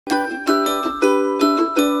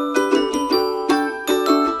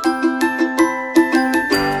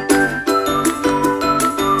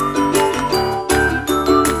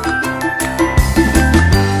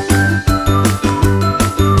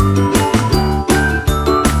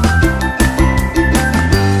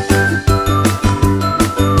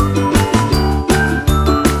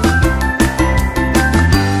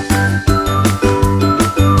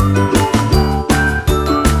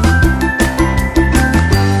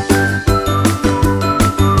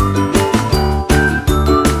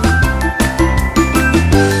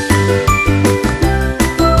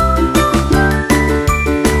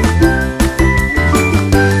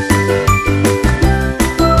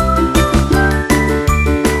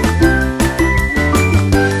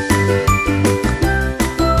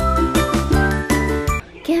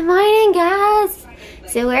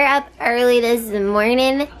this is the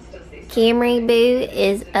morning. Camry Boo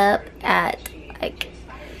is up at like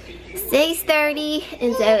 6:30,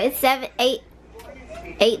 and so it's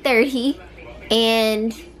 8:30,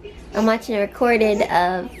 and I'm watching a recorded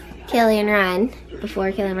of Kelly and Ryan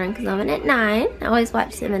before Kelly and Ryan comes on at 9. I always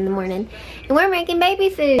watch them in the morning, and we're making baby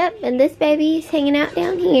food. Yep, and this baby's hanging out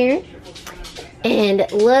down here, and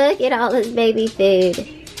look at all this baby food.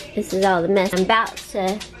 This is all the mess. I'm about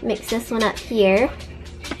to mix this one up here.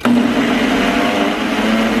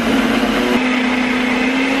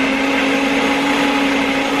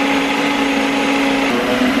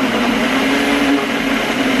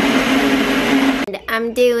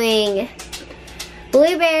 I'm doing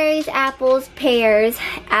blueberries, apples, pears,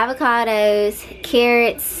 avocados,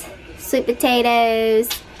 carrots, sweet potatoes,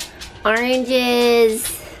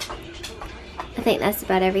 oranges. I think that's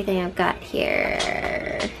about everything I've got here.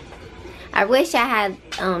 I wish I had,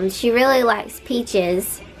 she really likes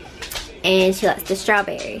peaches and she likes the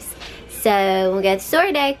strawberries. So we'll go to the store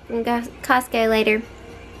today and go to Costco later.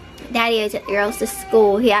 Daddy took the girls to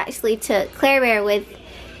school. He actually took Claire Bear with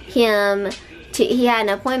him. He had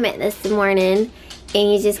an appointment this morning, and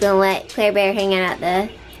he's just gonna let Claire Bear hang out at the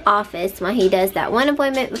office while he does that one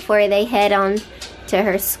appointment before they head on to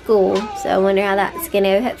her school. So I wonder how that's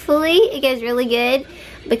gonna go. Hopefully it goes really good,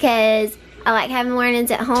 because I like having mornings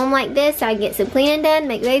at home like this so I can get some cleaning done,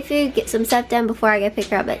 make baby food, get some stuff done before I go pick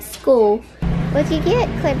her up at school. What'd you get,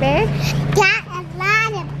 Claire Bear? Got a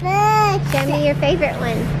lot of books. Show me your favorite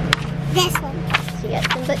one. This one. She got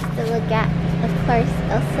some books to look at. Of course,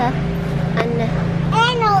 Elsa and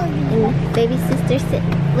baby sister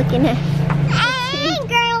looking at. Hey,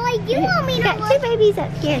 girlie, you want me to got two babies up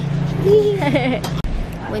here.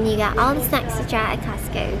 When you got all the snacks to try at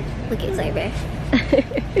Costco, look at Claire Bear.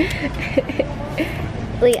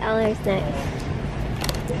 Look at all her snacks.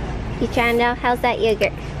 You trying now? How's that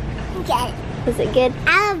yogurt? Good. Was it good?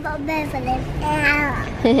 I love both of them.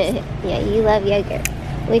 Yeah, you love yogurt.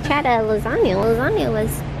 We tried a lasagna. Lasagna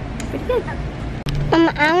was pretty good. I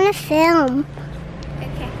want to film.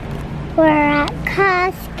 Okay. We're at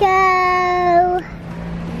Costco. You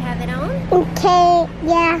have it on? Okay,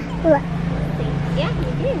 yeah. Look. Yeah,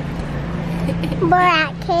 you do. We're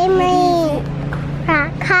at Camry. We're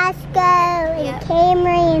at Costco. And Yep.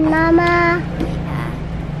 Camry and Mama.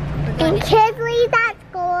 Yeah. And Kinsley's at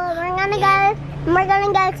school. We're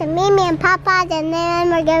gonna go to Mimi and Papa's, and then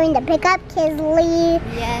we're going to pick up Kinsley.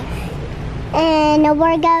 Yes. And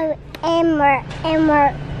we're going. And we're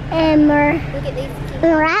Look at these cute.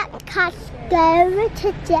 we're at Costco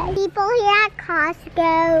today. People here at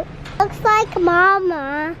Costco. Looks like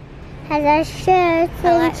Mama has a shirt. I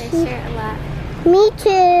like this shirt a lot. Me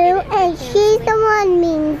too. And she's the one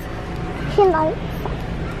means she likes.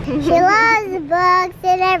 She loves books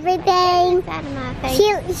and everything. Out of my face.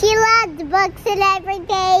 She loves books and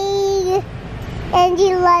everything. And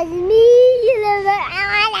she loves me. She loves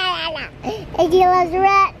and she loves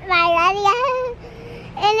my radio.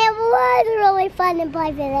 And it was really fun to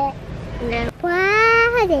play with it. No.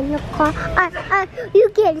 Wow, in the car. You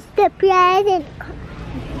get a surprise in the car.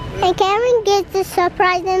 And Cameron gets a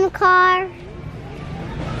surprise in the car.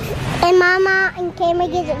 And Mama and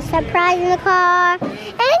Cameron gets a surprise in the car.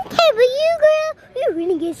 And Cameron, you're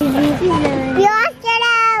gonna get some surprise. You lost your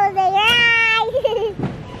nose, right?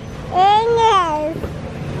 And yes.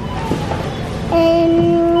 And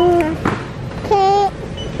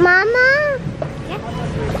Mama? Yeah.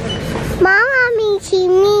 Mama means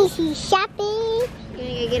she's shopping. You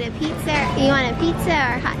gonna go get a pizza? You want a pizza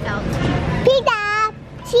or a hot dog? Pizza!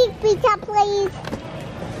 Cheese pizza, please.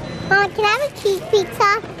 Mama, can I have a cheese pizza?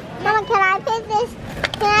 Mama, can I put this?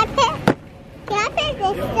 Can I put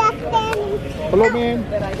this stuff in? Hello, ma'am.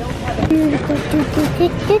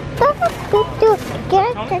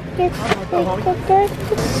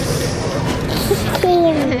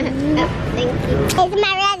 Thank you. It's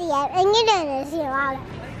my radio, and you're doing this here loud.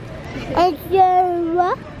 And so,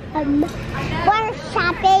 we're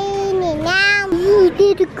shopping, and now you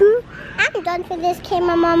did a good. I'm done for this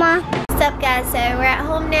camera, Mama. What's up, guys? So we're at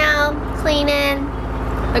home now, cleaning.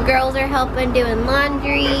 The girls are helping doing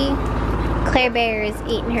laundry. Claire Bear is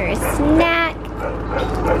eating her snack.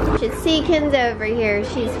 You should see Ken's over here.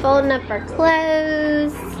 She's folding up her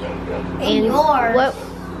clothes. And yours. What?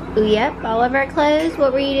 Yep, all of our clothes.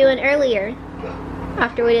 What were you doing earlier?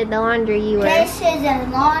 After we did the laundry, you were. Dishes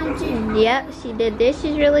and laundry. Yep, she did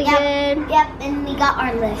dishes really good. Yep, and we got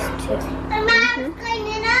our list too. And Mom's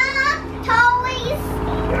cleaning up toys.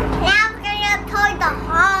 Now we're cleaning up toys the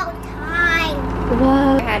whole time.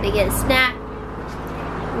 Whoa. I had to get a snack.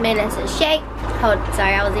 Made us a shake. Hold,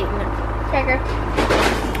 sorry, I was eating a cracker.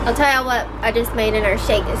 I'll tell you what I just made in our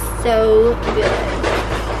shake is so good.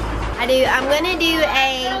 I'm gonna do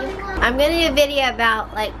a video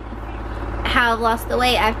about like how I've lost the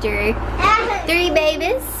weight after 3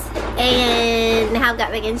 babies and how I've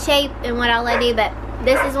got back in shape and what all I do, but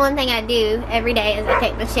this is one thing I do every day is I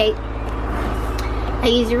take my shake. I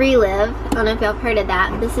use Relive. I don't know if y'all have heard of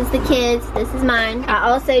that. This is the kids, this is mine. I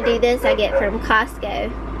also do this, I get from Costco.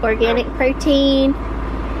 Organic protein,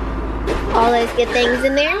 all those good things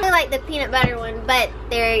in there. I really like the peanut butter one, but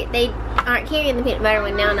they aren't carrying the peanut butter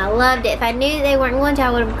one now, and I loved it. If I knew they weren't going to, I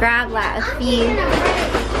would have grabbed like a few.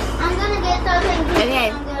 I'm gonna get something.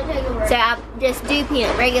 Okay, so I'll just do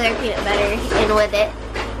regular peanut butter in with it,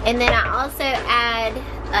 and then I also add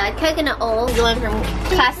coconut oil going from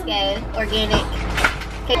Costco, organic.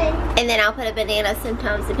 And then I'll put a banana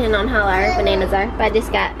sometimes, depending on how our bananas are. But I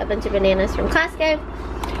just got a bunch of bananas from Costco.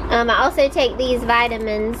 I also take these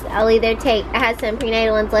vitamins. I had some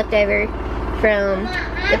prenatal ones left over from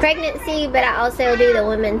the pregnancy, but I also do the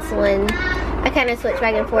women's one. I kind of switch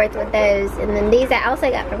back and forth with those. And then these I also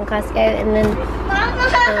got from Costco. And then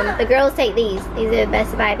the girls take these. These are the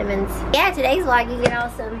best vitamins. Yeah, today's vlog you get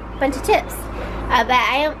bunch of tips. But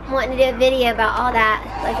I am wanting to do a video about all that,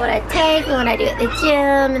 like what I take and what I do at the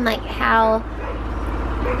gym, and like how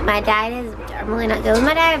my diet is. I'm really not good with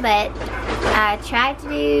my diet, but I try to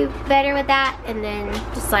do better with that, and then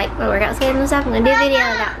just like my workout schedule and stuff. I'm gonna do a video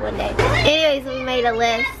of that one day. Anyways, we made a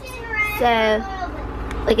list. So,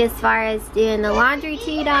 like as far as doing the laundry,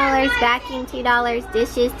 $2, vacuum $2,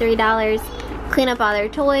 dishes $3, clean up all their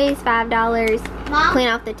toys $5, Mom, clean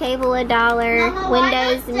off the table $1, Mama,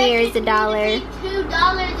 windows, mirrors $1,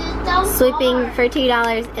 sweeping for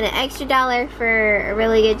 $2, and an extra $1 for a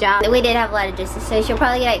really good job. We did have a lot of dishes, so she'll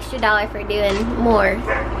probably get an extra $1 for doing more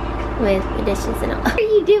with the dishes and all. What are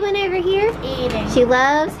you doing over here? Eating. She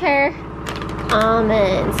loves her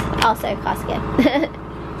almonds. Also Costco.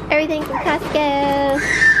 Everything from Costco.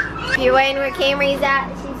 If you're wondering where Camry's at,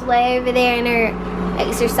 she's way over there in her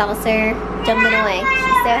extra saucer, jumping away.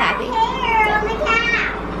 She's so happy.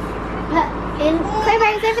 And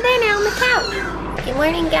Clayberry's over there now on the couch. Good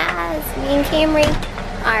morning, guys. Me and Camry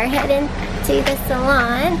are heading to the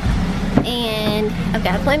salon, and I've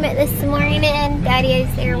got an appointment this morning. Daddy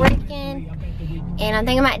is there working, and I'm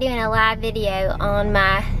thinking about doing a live video on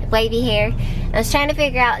my wavy hair. I was trying to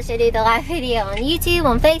figure out, should I do the live video on YouTube,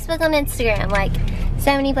 on Facebook, on Instagram, like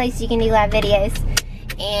so many places you can do live videos.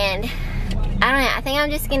 And I don't know, I think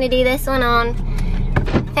I'm just gonna do this one on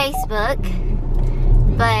Facebook,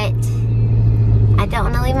 but I don't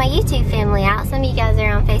want to leave my YouTube family out. Some of you guys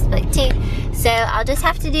are on Facebook too, so I'll just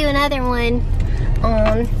have to do another one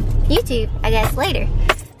on YouTube, I guess, later.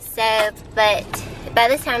 So, but by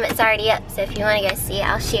this time it's already up, so if you want to go see it,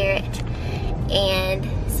 I'll share it, and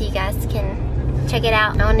so you guys can check it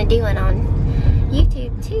out. I want to do one on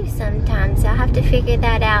YouTube too sometimes, so I'll have to figure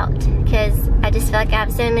that out, because I just feel like I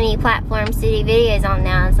have so many platforms to do videos on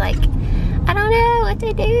now. It's like, I don't know what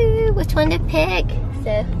to do, which one to pick,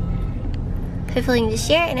 so hopefully I can just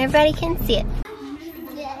share it and everybody can see it.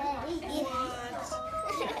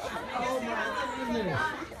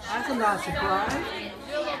 That's a nice surprise.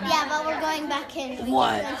 Yeah, but we're going back in.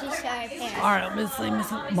 What? All right, Miss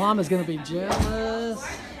Mom is gonna be jealous.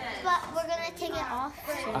 But we're gonna take it off.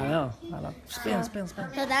 I know. Spin. So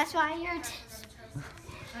that's why you're.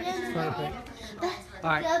 Perfect. All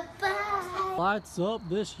right. Goodbye. Lights up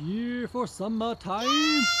this year for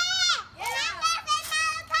summertime.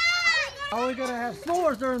 Are we gonna have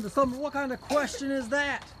s'mores during the summer? What kind of question is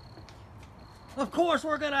that? Of course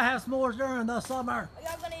we're gonna have s'mores during the summer. Are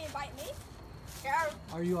y'all gonna invite me? Yeah.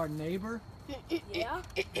 Are you our neighbor? Yeah.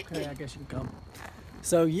 Okay, I guess you can come.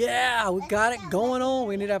 So yeah, we got it going on.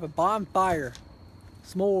 We need to have a bonfire.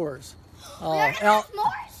 S'mores. We're gonna have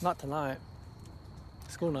s'mores? Not tonight.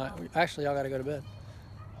 School night. Actually, y'all gotta go to bed.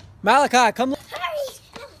 Malachi, come. Hurry.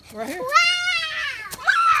 Right here. Wow.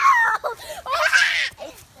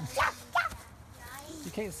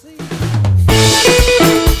 You can't see.